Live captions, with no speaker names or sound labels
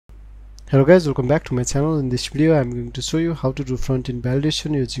Hello guys, welcome back to my channel. In this video I'm going to show you how to do front-end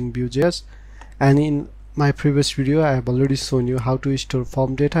validation using Vue.js, and in my previous video I have already shown you how to store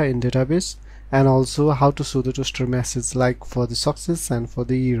form data in database and also how to show the toaster message like for the success and for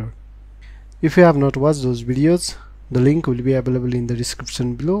the error. If you have not watched those videos, the link will be available in the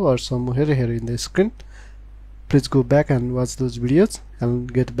description below or somewhere here in the screen. Please go back and watch those videos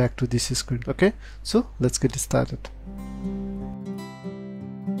and get back to this screen. Okay, so let's get started.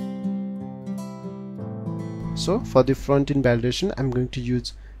 So for the front-end validation I'm going to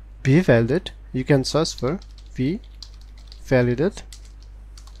use VeeValidate. You can search for VeeValidate,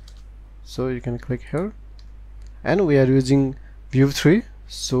 so you can click here, and we are using Vue 3,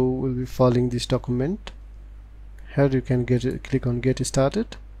 so we'll be following this document. Here you can click on get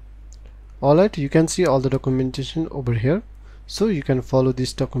started. Alright, you can see all the documentation over here, so you can follow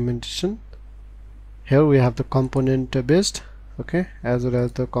this documentation. Here we have the component based, okay, as well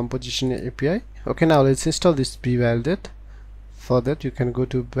as the composition API. Okay, now let's install this VeeValidate. For that you can go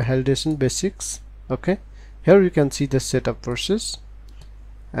to validation basics. Okay, here you can see the setup process,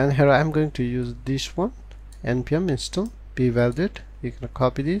 and here I'm going to use this one, npm install VeeValidate. You can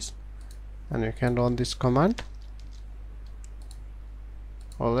copy this and you can run this command.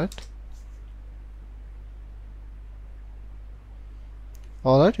 Alright,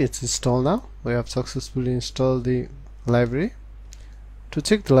 it's installed now. We have successfully installed the library. To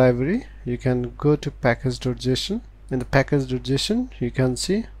check the library, you can go to package.json. In the package.json, you can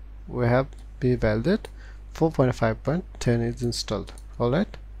see we have VeeValidate 4.5.10 is installed.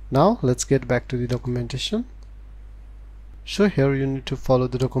 Alright, now let's get back to the documentation. So here you need to follow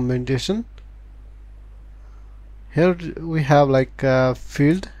the documentation. Here we have like a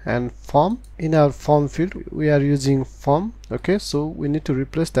field and form. In our form field we are using form. Okay, so we need to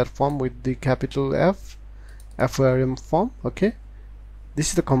replace that form with the capital F, FORM form. Okay, this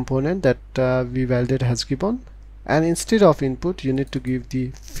is the component that VeeValidate has given, and instead of input you need to give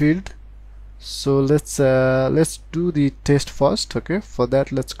the field. So let's do the test first. Okay, for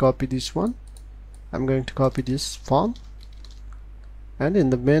that let's copy this one. I'm going to copy this form, and in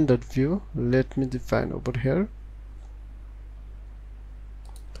the main.view let me define over here.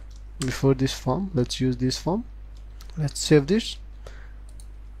 Before this form, let's use this form. Let's save this,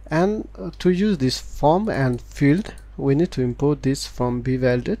 and to use this form and field we need to import this from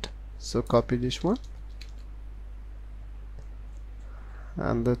VeeValidate. So copy this one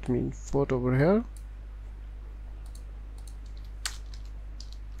and let me import over here.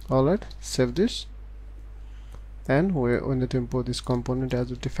 Alright, save this, and we need to import this component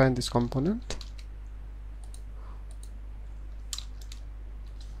as we define this component.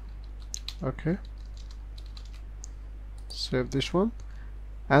 Okay, save this one,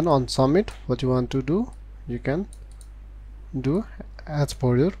 and on submit what you want to do you can do as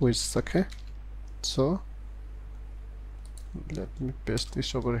per your wish. Okay, so let me paste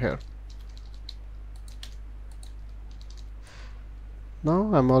this over here.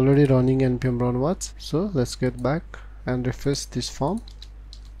 Now I'm already running npm run watch, so let's get back and refresh this form.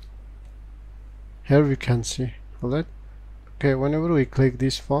 Here we can see. Alright, okay, whenever we click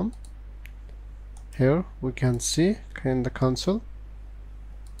this form, here we can see in the console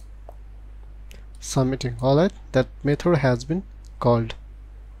submitting. Alright, that method has been called.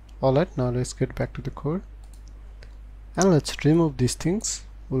 Alright, now let's get back to the code and let's remove these things.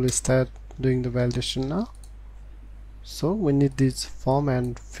 We'll start doing the validation now. So we need this form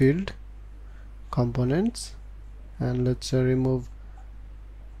and field components, and let's remove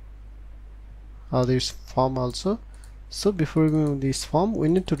this form also. So before removing this form, we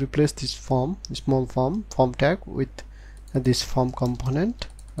need to replace this form, small form tag, with this form component.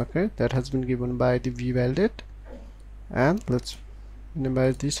 Okay, that has been given by the VeeValidate, and let's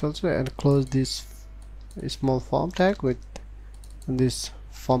minimize this also and close this small form tag with this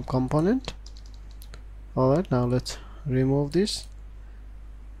form component. Alright, now let's remove this.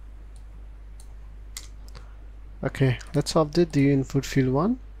 Okay, let's update the input field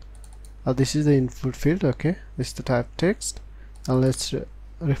one. This is the input field. Okay, this is the type text, and let's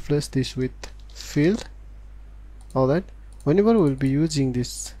replace this with field. Alright, whenever we'll be using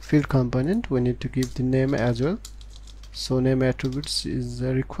this field component we need to give the name as well, so name attributes is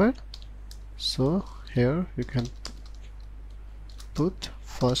required. So here you can put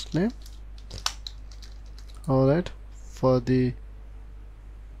first name. Alright, for the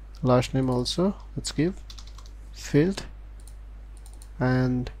last name also let's give field,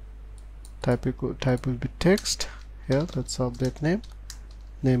 and type will be text. Here let's update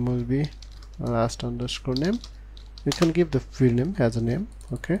name will be last underscore name. You can give the field name as a name.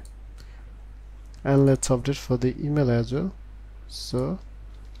 Okay, and let's update for the email as well. So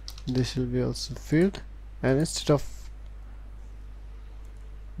this will be also filled, and instead of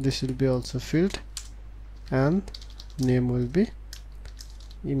this will be also filled, and name will be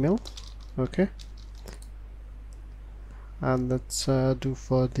email. Okay, and let's do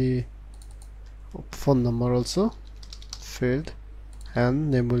for the phone number also filled, and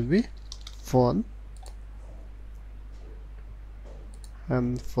name will be phone,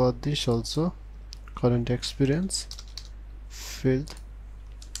 and for this also current experience filled,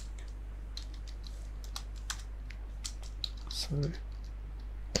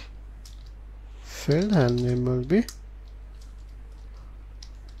 filled, and name will be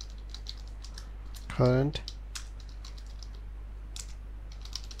current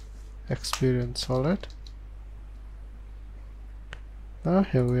experience. Alright, now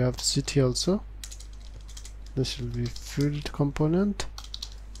here we have city also. This will be field component,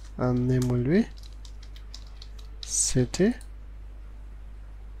 and name will be city.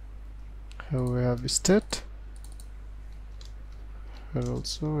 Here we have state. Here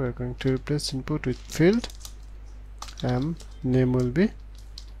also we are going to replace input with field, and name will be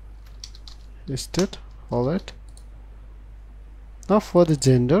state. Alright, now for the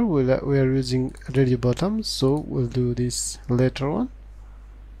gender we are using ready bottom, so we'll do this later on.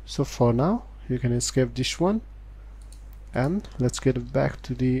 So for now you can escape this one, and let's get back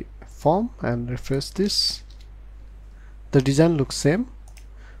to the form and refresh this. The design looks same.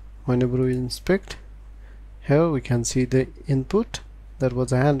 Whenever we inspect, here we can see the input that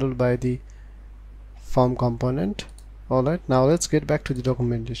was handled by the form component. Alright, now let's get back to the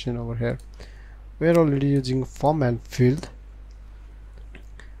documentation over here. We are already using form and field,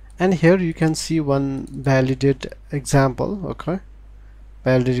 and here you can see one validate example. Okay,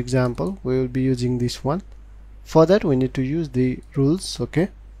 validate example, we will be using this one. For that we need to use the rules. Okay,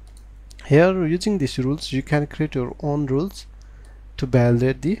 here using these rules you can create your own rules to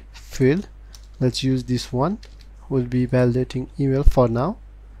validate the field. Let's use this one. We'll be validating email for now.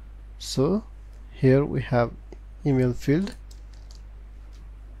 So here we have email field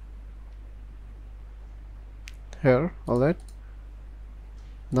here. Alright,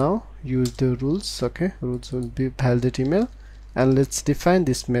 now use the rules. Okay, rules will be validate email, and let's define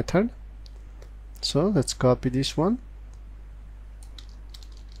this method. So let's copy this one,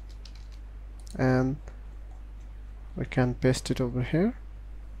 and we can paste it over here.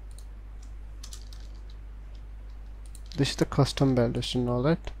 This is the custom validation.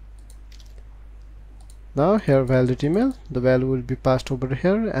 Alright, now here validate email, the value will be passed over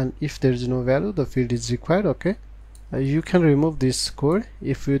here, and if there is no value the field is required. Okay, you can remove this code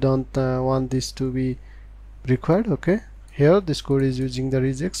if you don't want this to be required. Okay, here this code is using the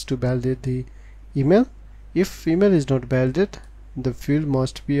regex to validate the email. If email is not validated, the field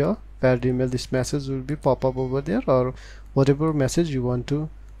must be a valid email. This message will be pop up over there, or whatever message you want to,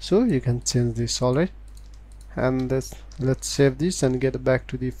 so you can change this. Alright, and let's save this and get back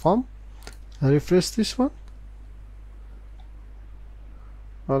to the form. Refresh this one.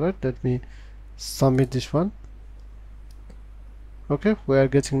 Alright, let me submit this one. Okay, we are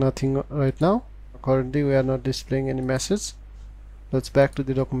getting nothing right now. Currently we are not displaying any message. Let's back to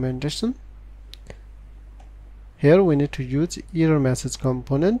the documentation. Here we need to use error message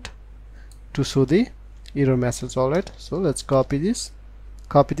component to show the error message. Alright, so let's copy this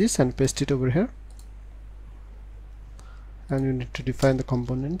and paste it over here, and you need to define the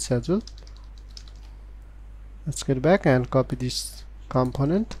components as well. Let's get back and copy this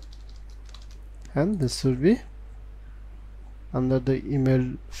component, and this will be under the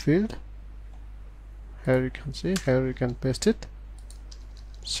email field. Here you can see, here you can paste it.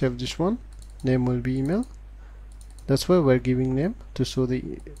 Save this one. Name will be email. That's why we're giving name, to show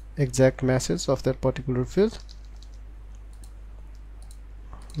the exact message of that particular field.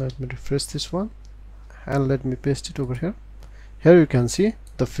 Let me refresh this one, and let me paste it over here. Here you can see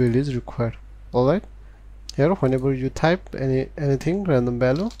the field is required. Alright, here whenever you type anything random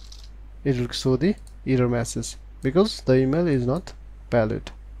value, it will show the error message because the email is not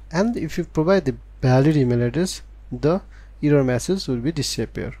valid. And if you provide the valid email address, the error message will be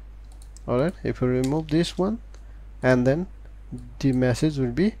disappear. Alright, if you remove this one, and then the message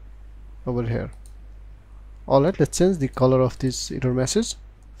will be over here. Alright, let's change the color of this error message.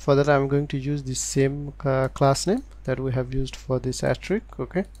 For that I'm going to use the same class name that we have used for this asterisk.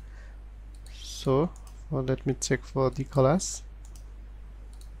 Okay, so let me check for the class.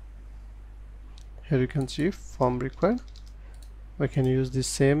 Here you can see form required. We can use the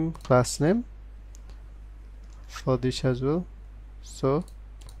same class name for this as well. So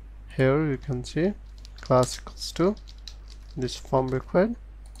here you can see class equals to this form required.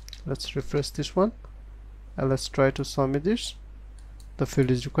 Let's refresh this one, and let's try to submit this. the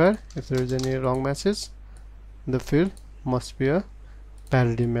field is required. If there is any wrong message, the field must be a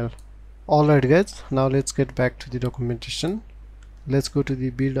valid email. Alright guys, now let's get back to the documentation. Let's go to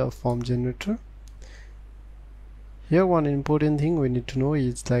the build a form generator. Here one important thing we need to know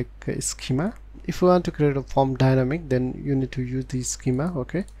is like a schema. If you want to create a form dynamic, then you need to use the schema.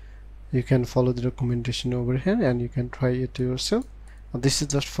 Okay, you can follow the documentation over here and you can try it yourself. This is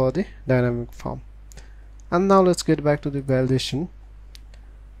just for the dynamic form. And now let's get back to the validation.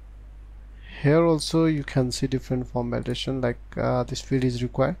 Here also you can see different form validation, like this field is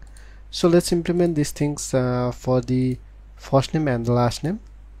required. So let's implement these things for the first name and the last name.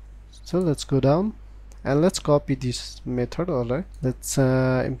 So let's go down and let's copy this method. Alright, let's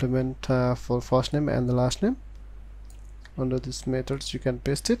implement for first name and the last name. Under this methods you can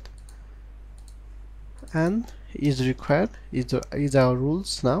paste it, and is required is our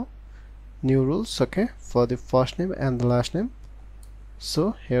rules now, new rules. Okay, for the first name and the last name.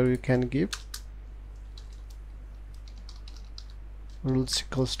 So here you can give rules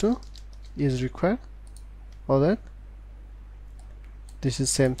equals to is required. Alright, this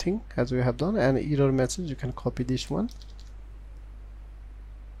is same thing as we have done. And error message, you can copy this one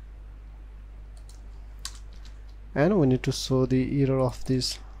and we need to show the error of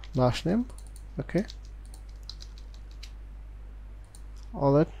this last name. Okay,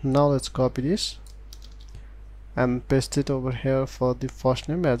 alright, now let's copy this and paste it over here for the first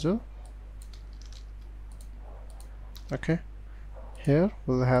name as well. Okay, here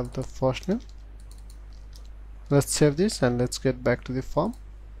we'll have the first name. Let's save this and let's get back to the form.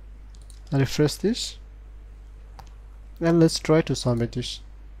 Refresh this and let's try to submit this.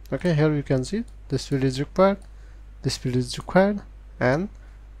 Okay, here you can see this field is required, this field is required, and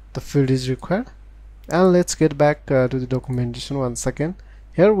the field is required. And let's get back to the documentation once again.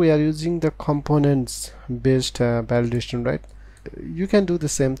 Here we are using the components based validation, right? You can do the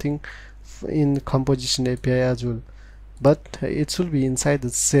same thing in composition API as well, but it should be inside the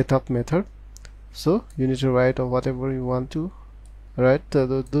setup method. So you need to write or whatever you want to write,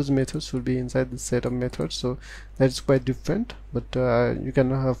 those methods will be inside the setup method. So that's quite different, but you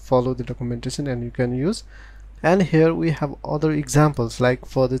can follow the documentation and you can use. And here we have other examples, like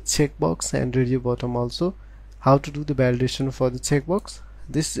for the checkbox and radio button also, how to do the validation for the checkbox.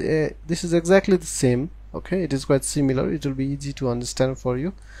 This is exactly the same. Okay, it is quite similar, it will be easy to understand for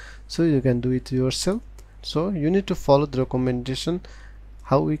you, so you can do it yourself. So you need to follow the documentation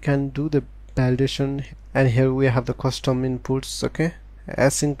how we can do the validation. And here we have the custom inputs. Okay,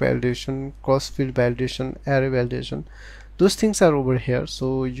 async validation, cross field validation, array validation, those things are over here.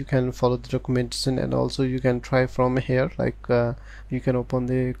 So you can follow the documentation and also you can try from here, like you can open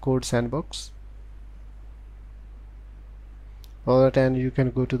the code sandbox. Alright, and you can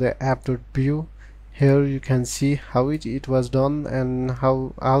go to the app.vue. Here you can see how it was done and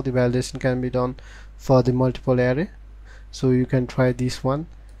how the validation can be done for the multiple array. So you can try this one,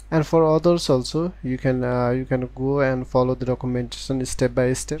 and for others also you can go and follow the documentation step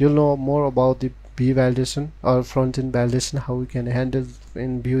by step. You'll know more about the Vue validation or front-end validation, how we can handle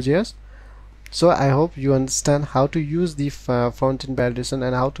in Vue.js. So I hope you understand how to use the front-end validation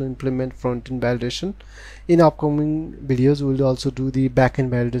and how to implement front-end validation. In upcoming videos we'll also do the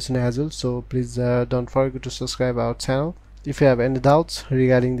back-end validation as well. So please don't forget to subscribe our channel. If you have any doubts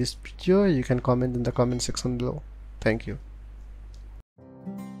regarding this video, you can comment in the comment section below. Thank you.